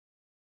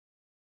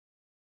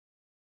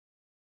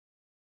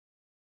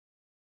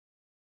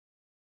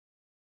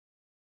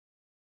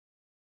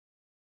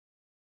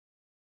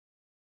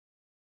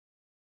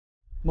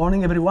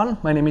Morning everyone,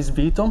 my name is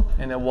Vito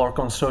and I work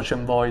on search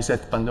and voice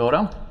at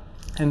Pandora.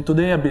 And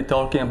today I'll be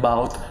talking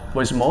about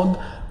voice mode,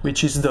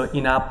 which is the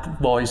in-app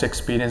voice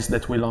experience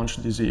that we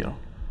launched this year.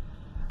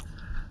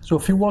 So a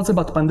few words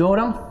about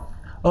Pandora.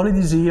 Early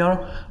this year,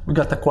 we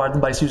got acquired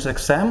by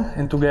SiriusXM,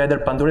 and together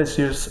Pandora and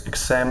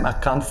SiriusXM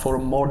account for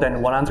more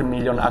than 100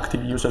 million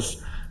active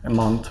users a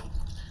month.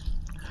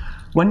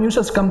 When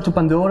users come to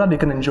Pandora, they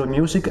can enjoy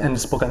music and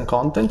spoken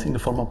content in the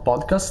form of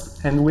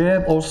podcasts, and we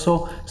have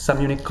also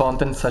some unique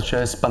content such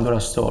as Pandora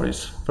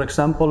stories. For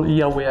example,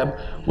 here we have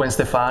Gwen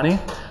Stefani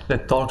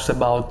that talks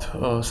about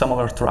some of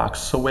her tracks,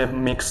 so we have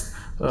mixed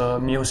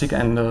music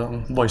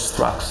and voice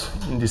tracks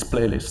in this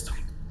playlist.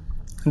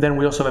 And then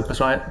we also have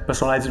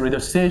personalized radio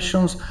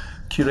stations,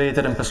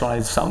 curated and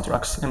personalized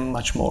soundtracks, and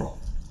much more.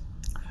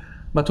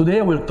 But today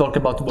I will talk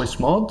about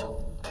voice mode.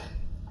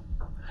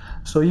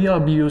 So here I'll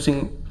be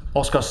using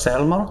Oscar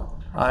Selmer,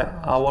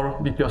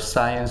 our VP of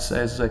Science,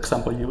 as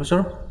example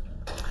user.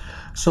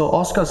 So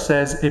Oscar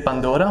says, "Hey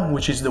Pandora,"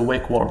 which is the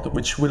wake word,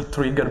 which will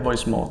trigger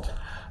voice mode.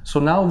 So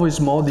now voice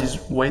mode is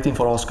waiting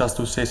for Oscar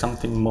to say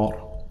something more.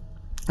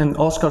 And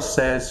Oscar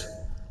says,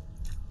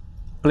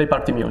 "Play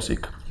party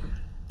music."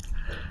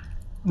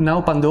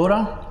 Now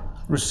Pandora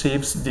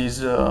receives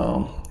this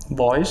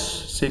voice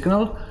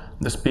signal,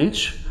 the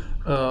speech,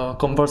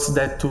 converts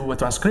that to a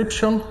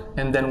transcription,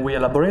 and then we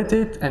elaborate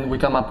it and we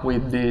come up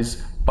with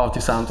this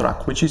party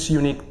soundtrack, which is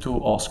unique to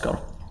Oscar.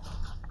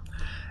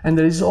 And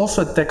there is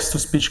also a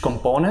text-to-speech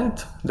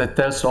component that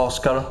tells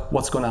Oscar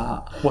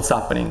what's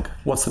happening,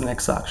 what's the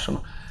next action,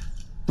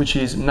 which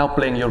is now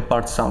playing your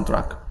party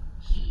soundtrack.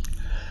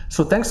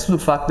 So thanks to the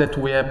fact that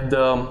we have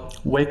the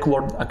wake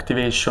word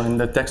activation in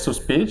the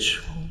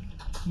text-to-speech,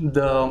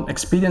 the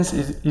experience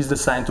is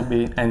designed to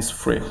be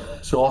hands-free,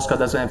 so Oscar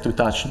doesn't have to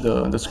touch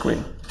the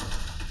screen.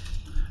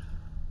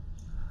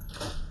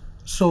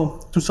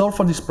 So to solve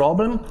for this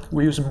problem,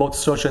 we use both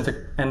search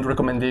and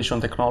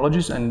recommendation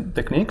technologies and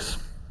techniques,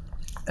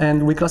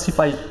 and we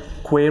classify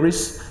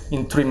queries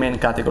in three main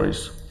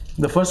categories.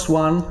 The first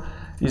one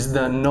is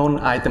the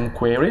non-item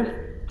query,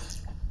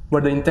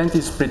 where the intent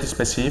is pretty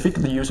specific.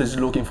 The user is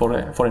looking for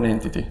an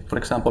entity, for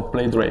example,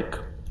 play Drake.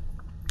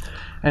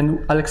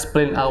 And I'll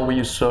explain how we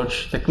use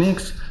search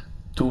techniques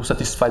to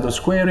satisfy those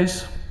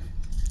queries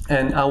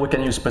and how we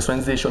can use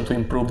personalization to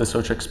improve the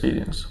search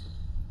experience.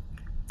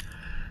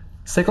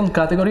 Second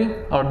category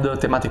are the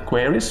thematic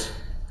queries.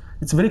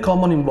 It's very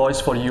common in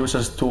voice for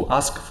users to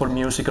ask for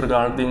music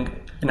regarding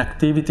an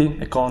activity,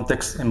 a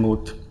context, a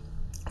mood.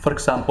 For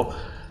example,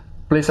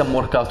 play some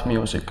workout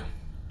music.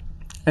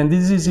 And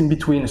this is in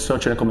between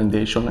search and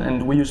recommendation,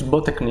 and we use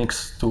both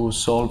techniques to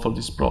solve for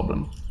this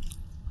problem.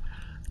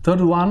 Third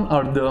one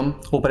are the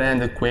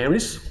open-ended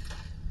queries.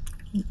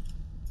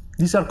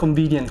 These are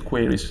convenient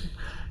queries.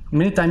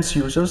 Many times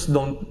users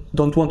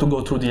don't want to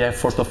go through the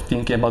effort of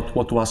thinking about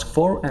what to ask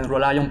for and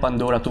rely on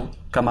Pandora to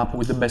come up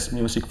with the best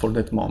music for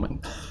that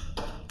moment.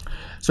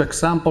 So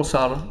examples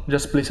are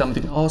just play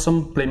something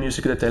awesome, play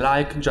music that I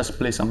like, just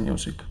play some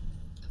music.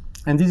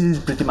 And this is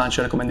pretty much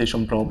a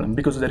recommendation problem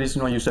because there is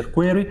no user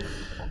query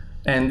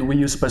and we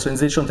use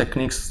personalization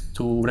techniques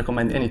to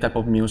recommend any type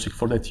of music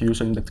for that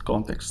user in that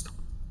context.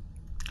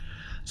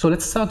 So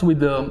let's start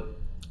with the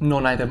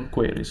non-item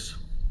queries.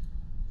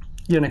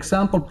 Here an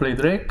example, play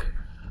Drake.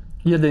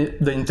 Here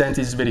the intent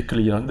is very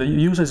clear. The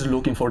user is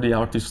looking for the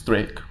artist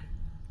Drake.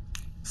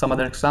 Some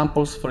other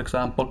examples, for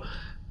example,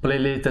 play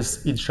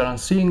latest Ed Sheeran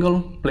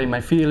single, play My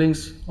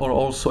Feelings, or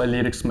also a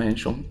lyrics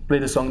mention. Play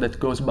the song that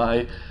goes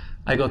by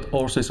I Got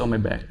Horses on My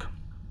Back.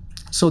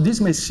 So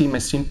this may seem a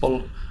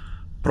simple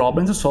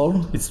problem to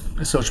solve. It's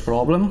a search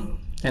problem,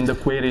 and the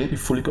query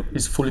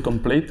is fully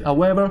complete.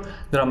 However,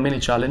 there are many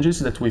challenges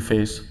that we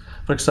face.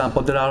 For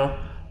example, there are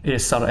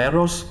ASR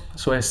errors.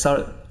 So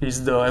ASR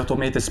is the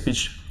automated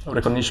speech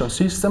recognition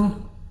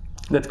system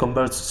that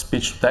converts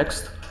speech to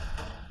text.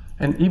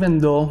 And even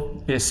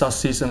though ASR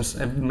systems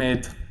have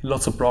made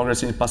lots of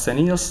progress in the past 10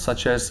 years,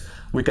 such as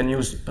we can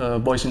use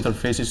voice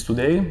interfaces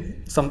today,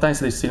 sometimes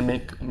they still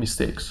make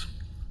mistakes.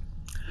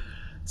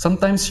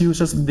 Sometimes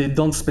users, they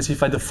don't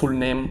specify the full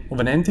name of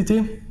an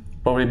entity,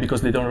 probably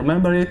because they don't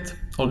remember it,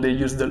 or they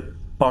use the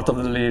part of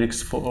the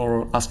lyrics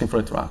for asking for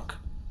a track.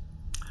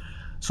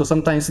 So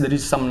sometimes there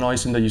is some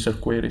noise in the user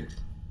query.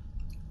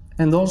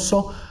 And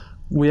also,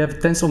 we have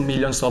tens of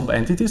millions of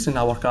entities in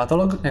our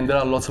catalog, and there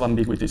are lots of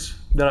ambiguities.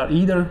 There are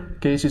either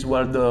cases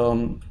where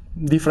the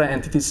different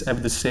entities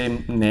have the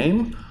same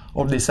name,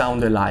 or they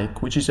sound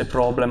alike, which is a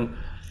problem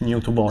new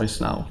to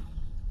voice now.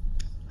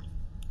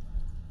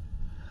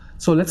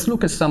 So let's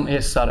look at some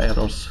ASR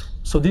errors.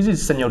 So this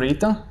is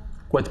Señorita,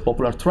 quite a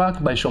popular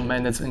track by Shawn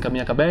Mendes and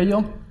Camila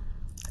Cabello,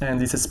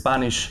 and it's a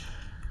Spanish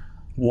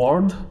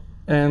word.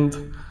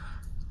 And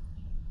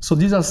so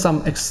these are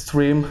some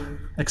extreme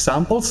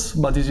examples,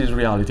 but this is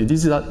reality.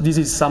 This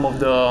is some of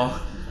the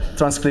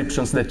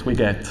transcriptions that we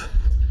get,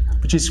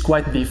 which is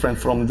quite different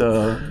from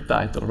the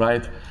title,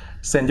 right?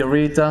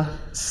 Señorita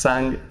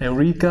sang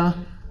Eureka,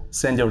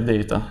 send your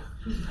data.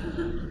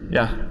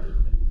 Yeah,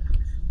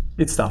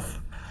 it's tough.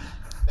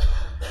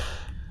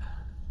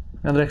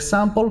 Another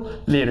example,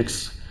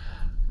 lyrics.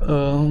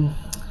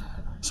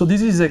 So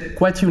this is a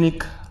quite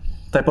unique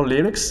type of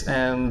lyrics,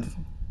 and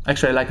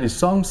actually I like this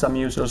song. Some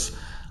users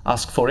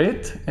ask for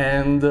it,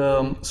 and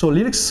so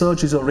lyrics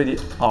search is already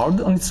hard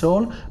on its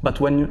own, but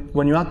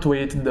when you add to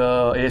it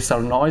the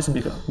ASR noise,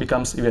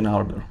 becomes even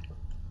harder.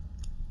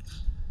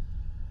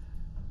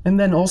 And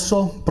then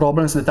also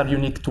problems that are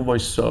unique to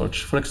voice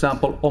search. For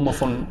example,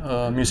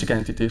 homophone music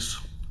entities.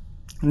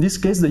 In this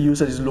case, the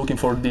user is looking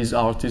for this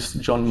artist,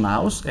 John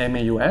Mouse,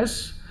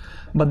 M-A-U-S,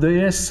 but the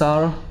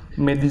ASR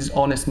made this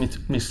honest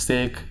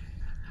mistake.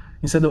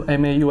 Instead of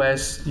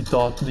M-A-U-S, he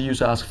thought the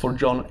user asked for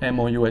John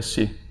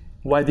M-O-U-S-C.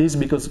 Why this?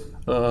 Because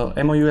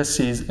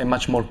M-O-U-S-C is a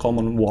much more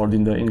common word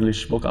in the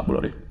English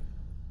vocabulary.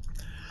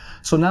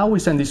 So now we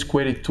send this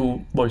query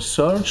to voice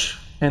search,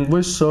 and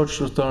voice search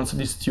returns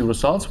these two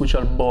results, which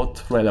are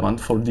both relevant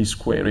for this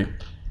query.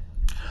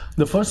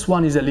 The first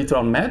one is a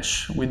literal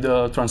match with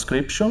the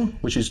transcription,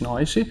 which is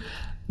noisy.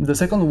 The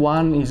second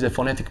one is a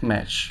phonetic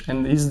match,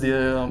 and is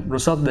the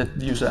result that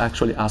the user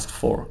actually asked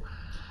for.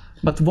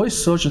 But voice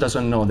search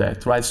doesn't know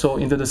that, right? So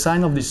in the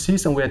design of this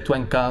system, we had to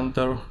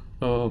encounter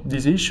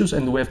these issues,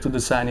 and we have to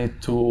design it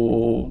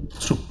to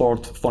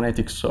support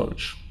phonetic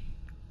search.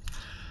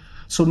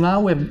 So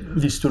now we have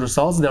these two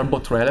results, they are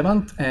both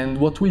relevant, and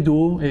what we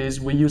do is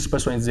we use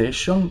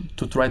personalization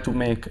to try to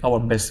make our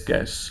best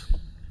guess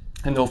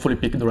and hopefully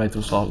pick the right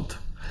result.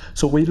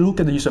 So we look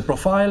at the user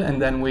profile,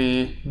 and then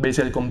we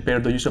basically compare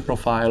the user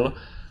profile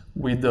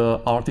with the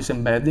artist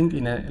embedding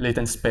in a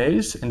latent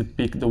space and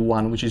pick the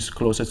one which is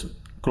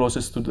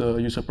closest to the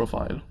user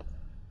profile.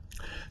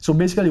 So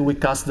basically we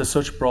cast the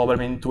search problem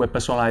into a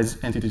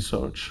personalized entity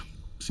search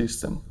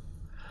system.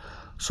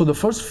 So the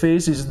first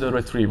phase is the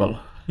retrieval.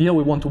 Here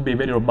we want to be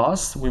very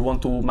robust, we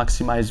want to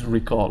maximize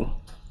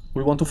recall.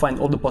 We want to find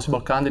all the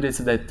possible candidates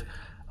that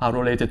are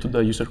related to the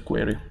user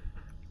query.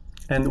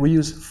 And we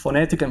use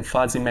phonetic and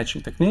fuzzy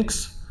matching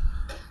techniques.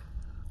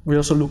 We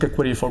also look at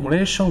query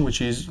formulation,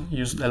 which is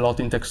used a lot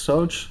in text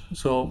search.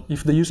 So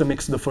if the user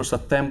makes the first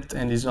attempt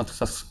and is not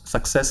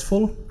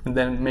successful, and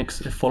then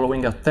makes a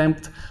following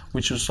attempt,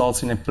 which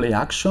results in a play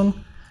action,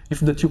 if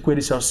the two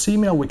queries are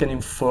similar, we can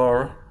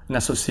infer an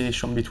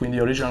association between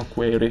the original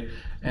query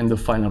and the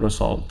final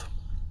result.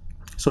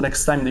 So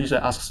next time the user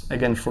asks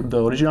again for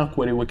the original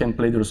query, we can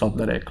play the result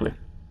directly,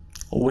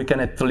 or we can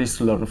at least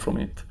learn from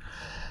it.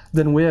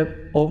 Then we have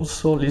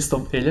also a list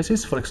of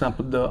aliases. For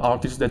example, the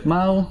artist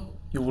deadmau,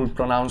 you will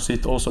pronounce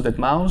it also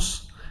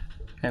deadmouse.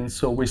 And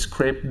so we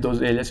scrape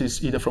those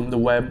aliases either from the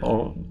web,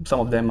 or some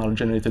of them are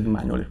generated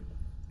manually.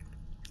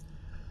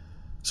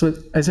 So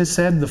as I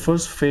said, the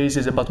first phase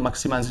is about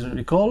maximizing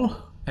recall.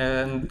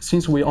 And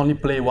since we only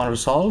play one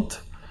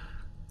result,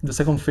 the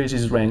second phase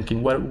is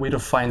ranking, where we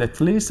refine that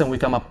list and we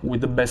come up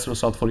with the best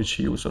result for each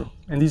user.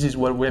 And this is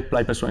where we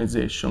apply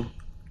personalization.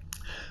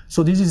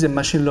 So this is a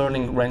machine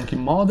learning ranking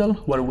model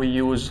where we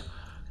use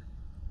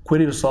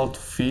query result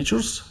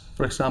features,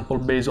 for example,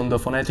 based on the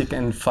phonetic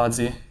and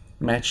fuzzy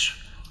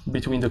match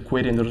between the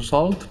query and the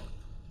result,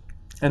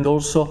 and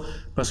also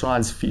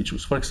personalized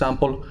features. For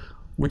example,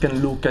 we can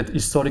look at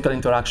historical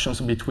interactions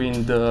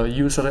between the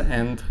user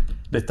and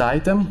that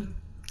item.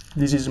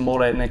 This is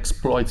more an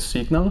exploit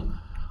signal.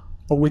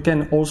 Or we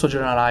can also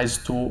generalize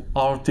to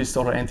artists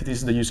or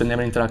entities the user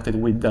never interacted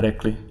with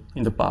directly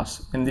in the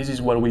past. And this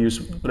is where we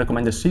use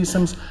recommended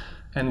systems,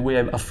 and we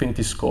have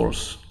affinity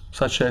scores,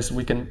 such as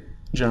we can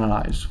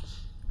generalize.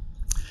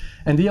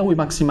 And here we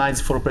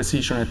maximize for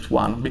precision at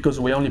 1, because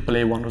we only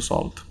play one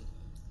result.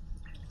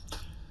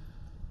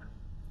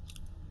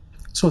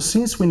 So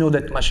since we know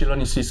that machine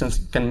learning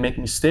systems can make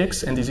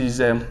mistakes, and this is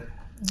a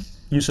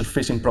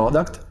user-facing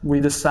product,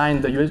 we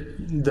design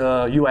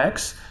the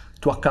UX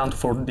to account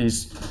for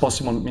these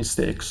possible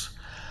mistakes.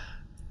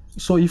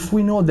 So if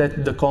we know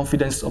that the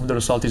confidence of the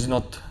result is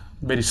not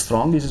very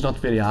strong, is not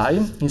very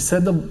high,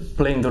 instead of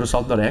playing the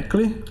result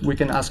directly, we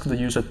can ask the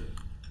user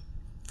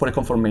for a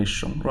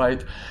confirmation,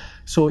 right?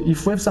 So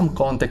if we have some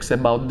context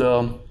about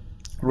the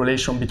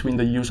relation between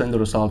the user and the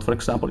result, for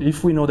example,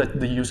 if we know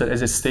that the user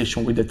has a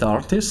station with that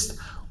artist,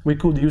 we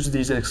could use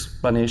this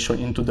explanation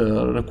into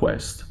the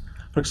request.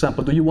 For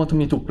example, do you want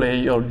me to play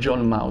your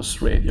John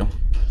Mouse radio?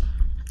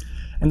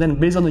 And then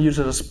based on the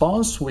user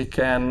response, we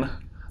can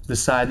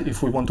decide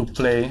if we want to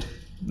play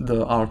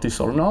the artist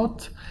or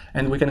not,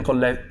 and we can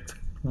collect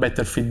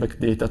better feedback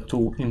data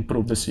to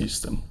improve the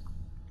system.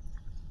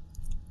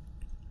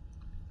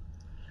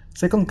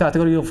 Second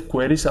category of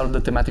queries are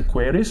the thematic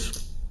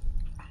queries.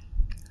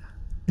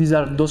 These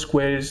are those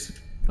queries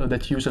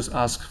that users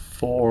ask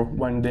for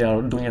when they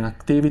are doing an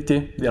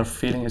activity, they are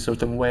feeling a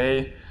certain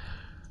way.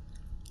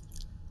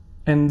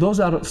 And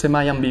those are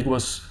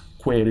semi-ambiguous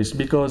queries,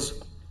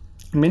 because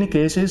in many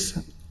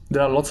cases,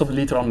 there are lots of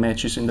literal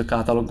matches in the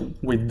catalog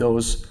with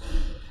those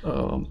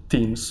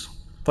themes.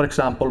 For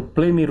example,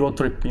 play me road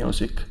trip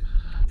music.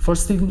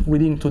 First thing we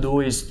need to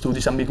do is to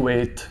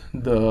disambiguate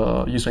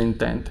the user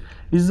intent.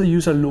 Is the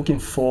user looking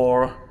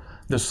for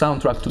the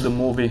soundtrack to the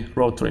movie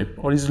Road Trip,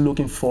 or is he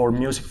looking for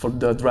music for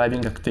the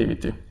driving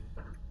activity?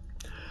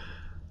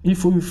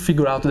 If we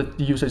figure out that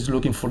the user is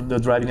looking for the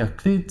driving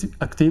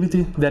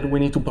activity, then we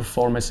need to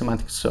perform a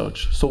semantic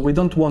search. So we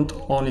don't want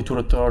only to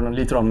return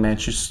literal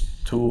matches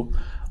to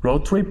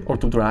road trip or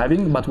to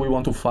driving, but we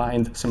want to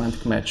find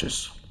semantic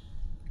matches.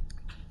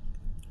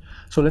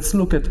 So let's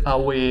look at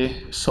how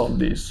we solve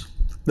this.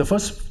 The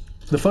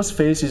first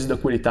phase is the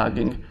query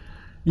tagging.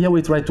 Here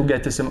we try to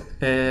get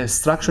a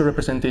structured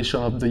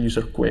representation of the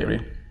user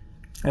query.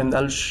 And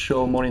I'll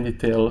show more in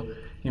detail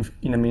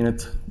in a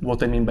minute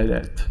what I mean by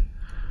that.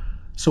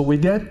 So we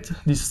get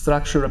this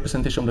structured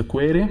representation of the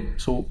query.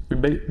 So we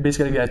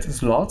basically get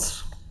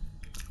slots,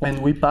 and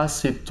we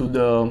pass it to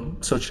the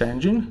search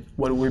engine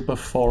where we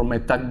perform a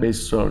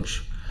tag-based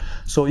search.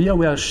 So here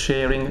we are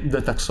sharing the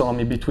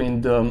taxonomy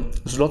between the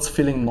slots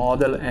filling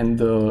model and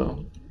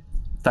the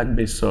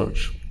tag-based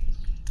search.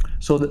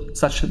 So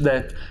such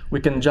that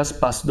we can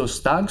just pass those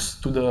tags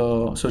to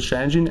the search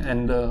engine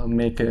and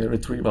make a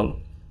retrieval.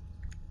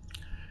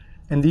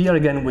 And here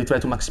again, we try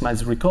to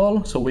maximize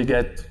recall, so we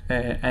get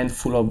a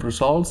handful of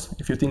results.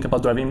 If you think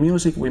about driving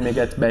music, we may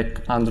get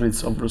back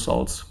hundreds of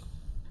results.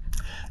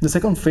 The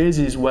second phase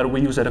is where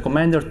we use a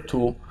recommender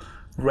to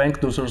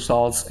rank those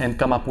results and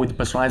come up with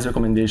personalized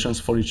recommendations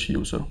for each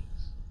user.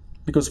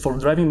 Because for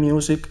driving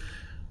music,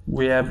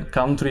 we have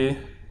country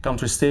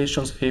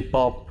stations,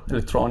 hip-hop,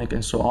 electronic,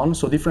 and so on.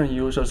 So different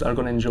users are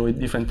going to enjoy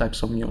different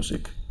types of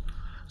music.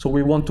 So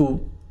we want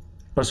to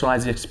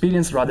personalize the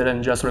experience rather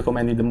than just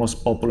recommending the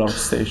most popular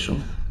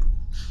station.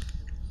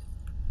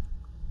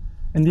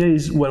 And here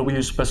is where we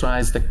use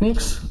personalized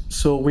techniques.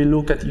 So we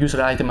look at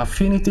user item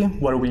affinity,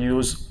 where we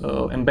use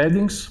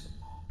embeddings.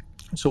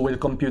 So we'll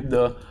compute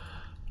the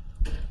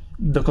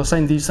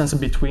cosine distance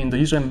between the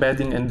user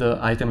embedding and the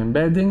item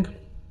embedding.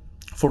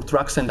 For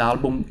tracks and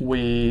album,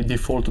 we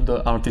default to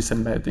the artist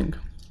embedding.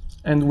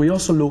 And we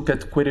also look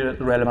at query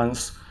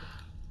relevance,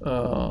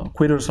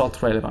 query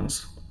result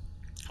relevance.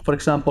 For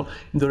example,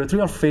 in the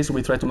retrieval phase,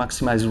 we try to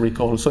maximize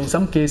recall. So in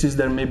some cases,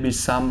 there may be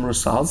some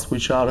results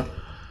which are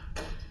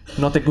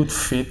not a good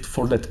fit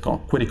for that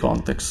query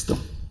context.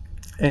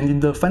 And in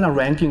the final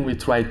ranking, we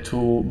try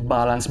to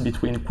balance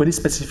between query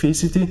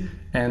specificity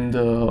and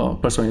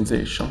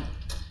personalization.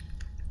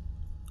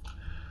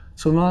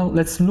 So now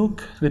let's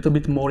look a little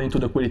bit more into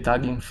the query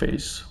tagging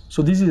phase.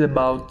 So this is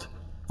about,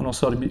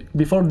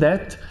 before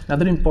that,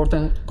 another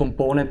important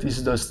component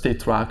is the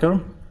state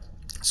tracker.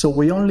 So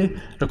we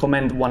only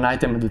recommend one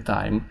item at a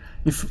time.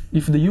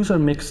 If the user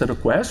makes a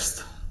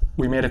request,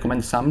 we may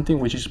recommend something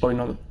which is probably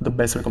not the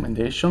best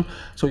recommendation.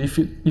 So if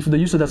the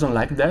user doesn't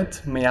like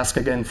that, may ask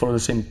again for the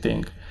same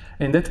thing.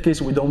 In that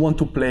case, we don't want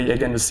to play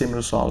again the same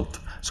result.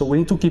 So we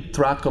need to keep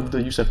track of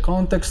the user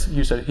context,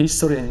 user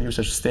history, and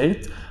user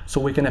state, so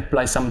we can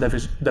apply some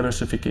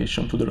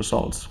diversification to the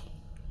results.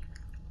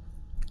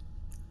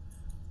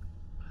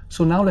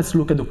 So now let's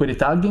look at the query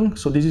tagging.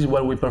 So this is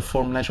where we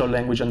perform natural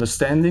language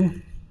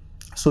understanding.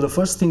 So the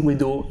first thing we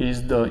do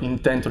is the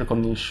intent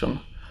recognition.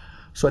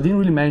 So I didn't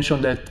really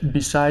mention that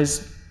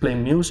besides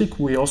playing music,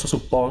 we also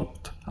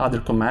support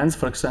other commands.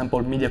 For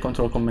example, media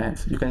control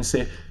commands. You can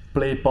say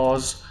play,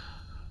 pause,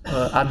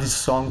 add this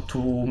song to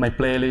my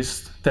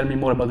playlist, tell me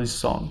more about this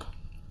song.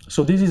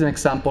 So this is an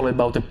example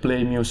about a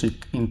play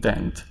music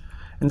intent.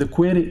 And the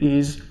query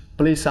is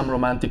play some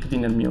romantic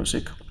dinner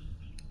music.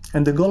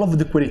 And the goal of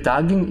the query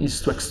tagging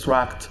is to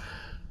extract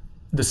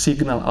the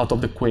signal out of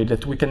the query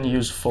that we can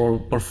use for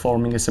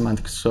performing a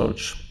semantic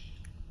search.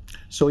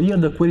 So here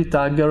the query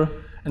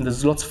tagger and the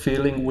slots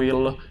filling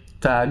will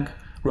tag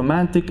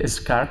romantic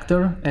as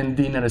character and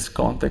dinner as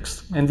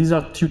context. And these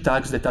are two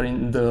tags that are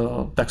in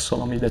the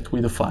taxonomy that we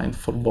defined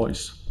for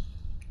voice.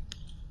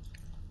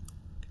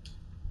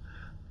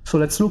 So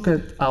let's look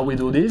at how we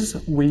do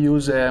this. We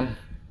use a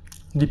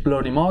deep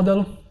learning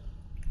model.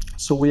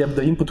 So we have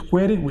the input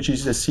query, which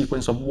is a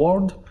sequence of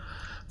words.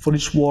 For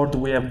each word,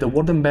 we have the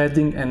word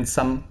embedding and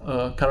some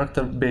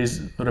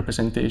character-based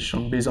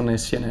representation based on a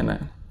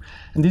CNN.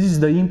 And this is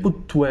the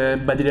input to a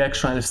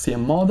bidirectional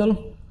STM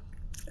model.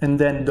 And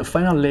then the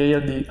final layer,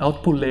 the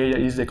output layer,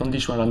 is a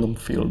conditional random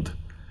field.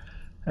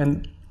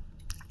 And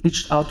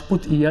each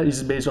output here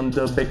is based on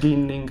the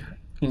beginning,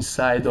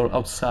 inside, or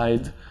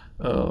outside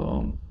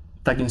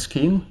tagging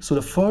scheme. So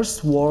the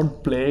first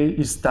word play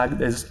is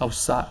tagged as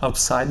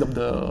outside of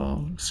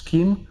the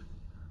scheme.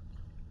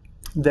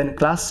 Then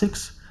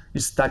classics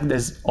is tagged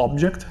as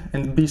object,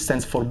 and B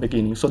stands for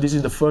beginning. So this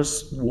is the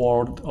first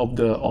word of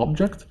the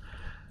object,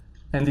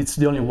 and it's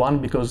the only one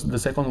because the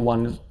second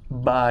one,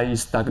 by,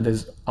 is tagged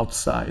as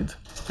outside.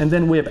 And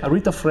then we have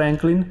Aretha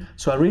Franklin.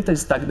 So Aretha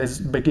is tagged as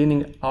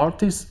beginning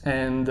artist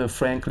and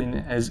Franklin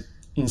as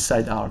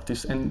inside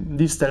artist. And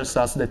this tells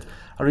us that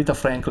Aretha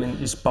Franklin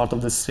is part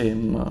of the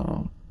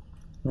same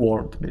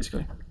word,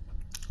 basically.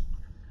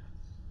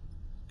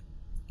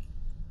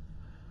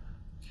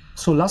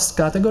 So last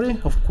category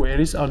of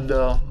queries are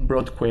the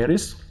broad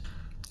queries.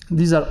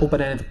 These are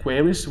open-ended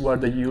queries where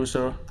the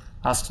user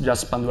asks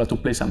just Pandora to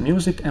play some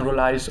music and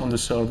relies on the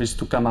service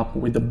to come up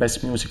with the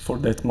best music for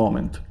that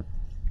moment.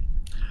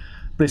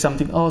 Play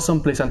something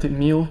awesome, play something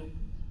new,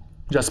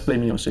 just play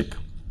music.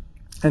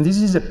 And this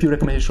is a pure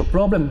recommendation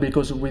problem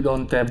because we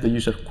don't have the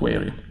user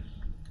query.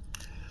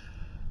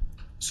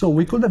 So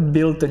we could have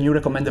built a new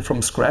recommender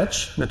from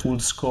scratch that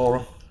would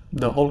score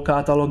the whole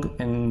catalog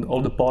and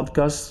all the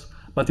podcasts,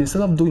 but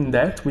instead of doing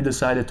that, we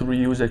decided to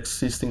reuse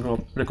existing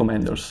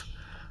recommenders.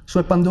 So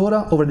at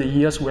Pandora, over the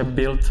years, we have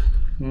built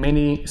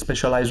many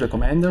specialized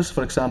recommenders.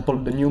 For example,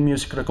 the new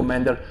music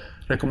recommender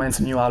recommends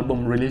new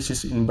album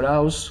releases in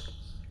browse.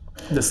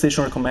 The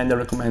station recommender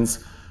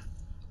recommends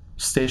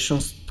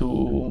stations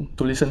to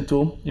listen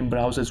to in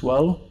browse as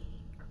well.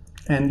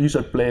 And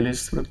user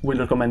playlists will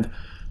recommend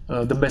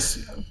the best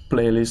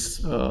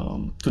playlists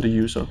to the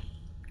user.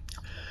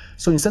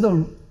 So instead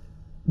of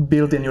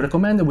building a new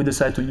recommender, we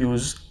decided to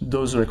use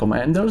those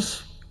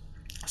recommenders.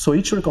 So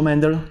each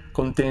recommender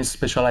contains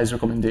specialized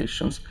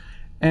recommendations.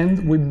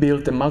 And we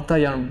built a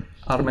multi-armed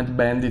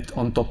bandit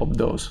on top of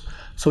those.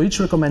 So each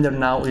recommender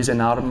now is an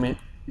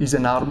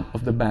arm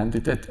of the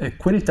bandit. At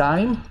query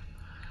time,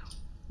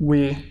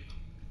 we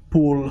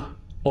pull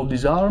all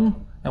these arms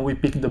and we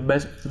pick the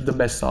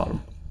best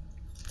arm.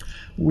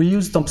 We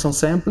use Thompson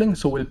sampling,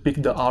 so we'll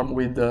pick the arm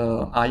with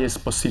the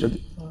highest posterior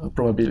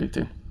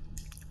probability.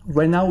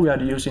 Right now we are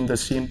using the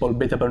simple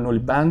beta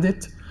Bernoulli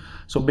bandit.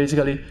 So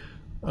basically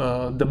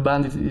the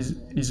bandit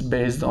is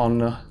based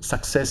on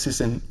successes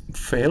and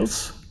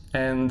fails,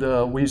 and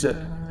we use a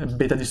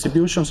beta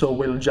distribution, so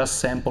we'll just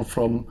sample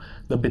from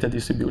the beta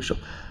distribution.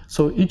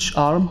 So each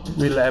arm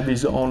will have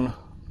its own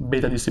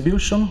beta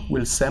distribution,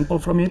 we'll sample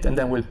from it, and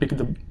then we'll pick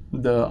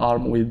the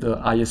arm with the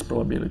highest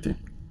probability.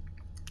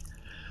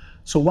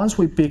 So once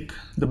we pick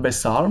the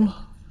best arm,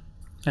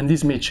 and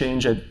this may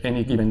change at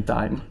any given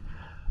time,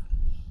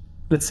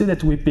 let's say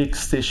that we pick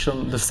the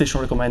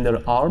station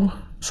recommender arm.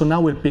 So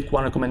now we'll pick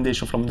one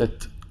recommendation from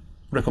that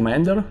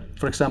recommender,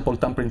 for example,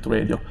 tampering to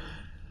radio.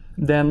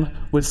 Then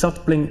we'll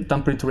start playing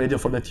tampering to radio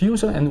for that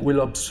user and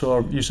we'll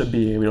observe user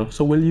behavior.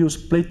 So we'll use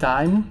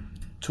playtime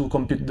to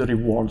compute the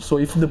reward. So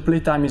if the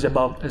playtime is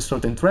above a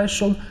certain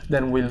threshold,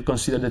 then we'll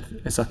consider that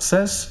a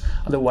success,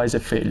 otherwise a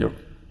failure.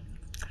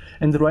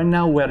 And right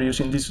now we're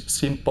using this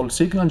simple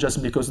signal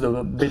just because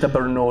the beta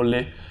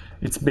Bernoulli,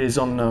 it's based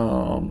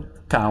on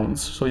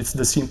counts. So it's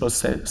the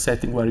simplest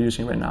setting we're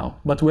using right now.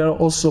 But we are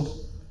also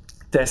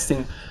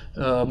testing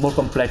more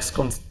complex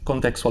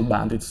contextual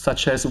bandits,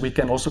 such as we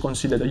can also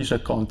consider the user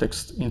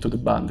context into the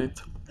bandit.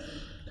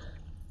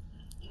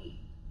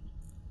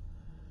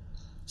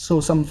 So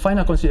some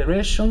final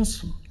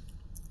considerations.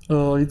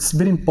 It's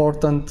very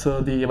important,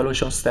 the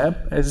evaluation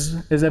step.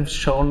 As I've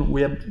shown,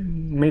 we have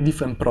many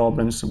different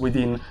problems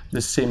within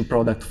the same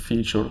product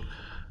feature.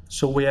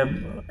 So we have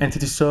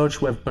entity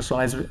search, we have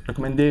personalized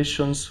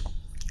recommendations,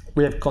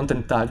 we have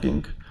content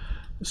tagging.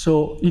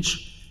 So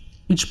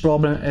each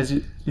problem has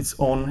its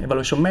own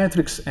evaluation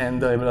metrics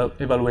and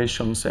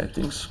evaluation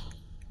settings.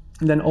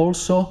 And then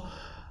also,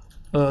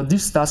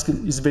 this task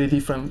is very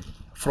different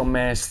from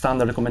a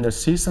standard recommender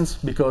systems,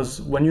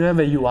 because when you have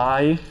a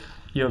UI,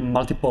 you have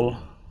multiple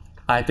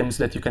items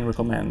that you can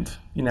recommend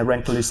in a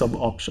ranked list of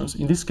options.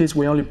 In this case,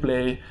 we only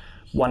play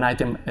one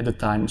item at a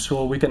time,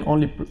 so we can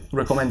only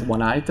recommend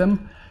one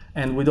item,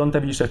 and we don't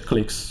have user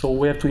clicks, so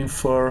we have to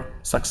infer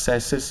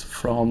successes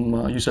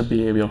from user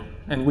behavior,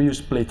 and we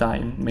use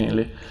playtime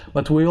mainly.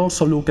 But we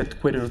also look at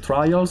query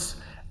trials,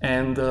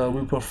 and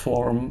we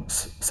perform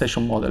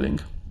session modeling.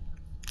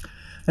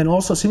 And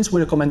also, since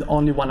we recommend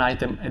only one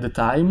item at a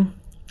time,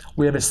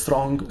 we have a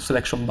strong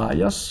selection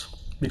bias,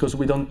 because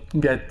we don't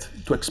get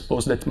to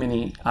expose that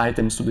many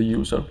items to the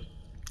user.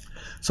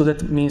 So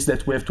that means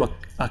that we have to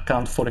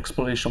account for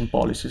exploration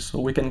policies, so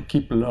we can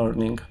keep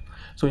learning.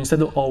 So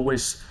instead of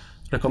always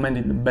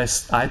recommending the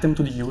best item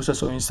to the user,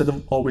 so instead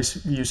of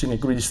always using a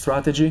greedy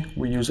strategy,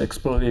 we use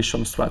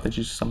exploration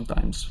strategies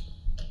sometimes.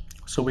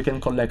 So we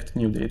can collect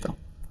new data.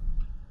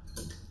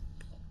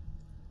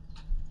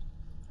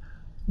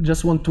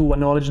 Just want to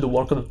acknowledge the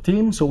work of the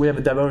team. So we have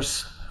a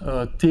diverse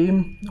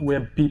team. We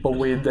have people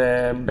with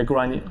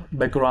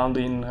background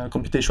in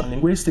computational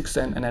linguistics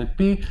and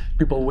NLP,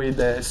 people with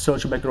a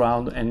search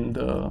background, and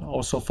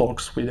also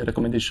folks with a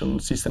recommendation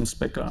systems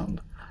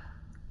background.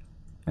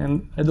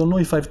 And I don't know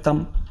if I have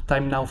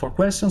time now for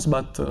questions,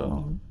 but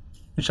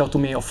reach out to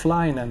me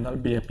offline, and I'll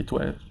be happy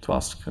to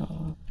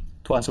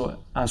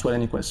answer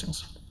any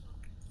questions.